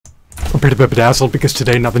I'm pretty bedazzled because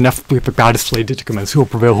today another Netflix bout is slated to commence. Who will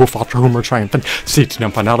prevail, who will falter, whom are triumphant? Stay tuned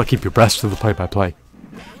and find out. I'll keep you abreast of the play-by-play.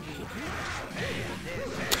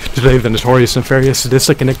 Today, the notorious, nefarious,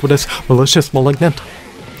 sadistic, iniquitous, malicious, malignant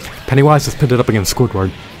Pennywise is pitted up against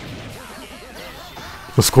Squidward.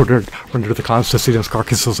 Will Squidward render to the clowns to see those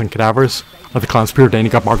carcasses and cadavers? Are the clowns pure Danny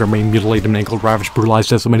got Margaret Main mutilated, mangled, ravaged, brutalized,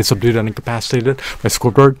 decimated, subdued, and incapacitated by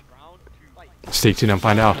Squidward? Stay tuned and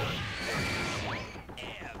find out.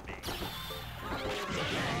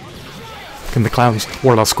 Can the clowns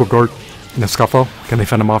ward off Squidward in a scuffle? Can they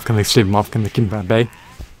fend him off? Can they stave him off? Can they keep him at bay?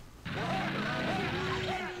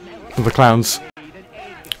 Will the clowns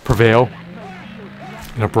prevail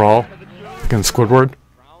in a brawl against Squidward?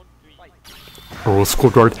 Or will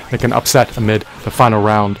Squidward make an upset amid the final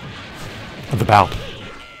round of the bout?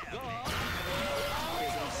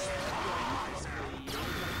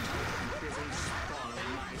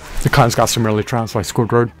 The clowns got summarily trounced by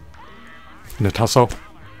Squidward in a tussle.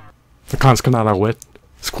 The clowns cannot outwit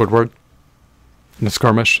Squidward in a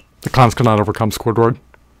skirmish. The clowns cannot overcome Squidward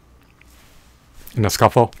in a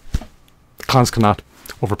scuffle. The clowns cannot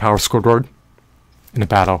overpower Squidward in a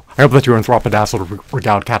battle. I hope that you are enthralled, bedazzled,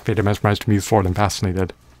 regaled, captivated, mesmerized, amused, floored, and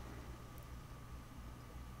fascinated.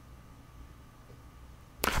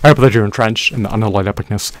 I hope that you're entrenched in the unalloyed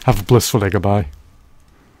epicness. Have a blissful day. Goodbye.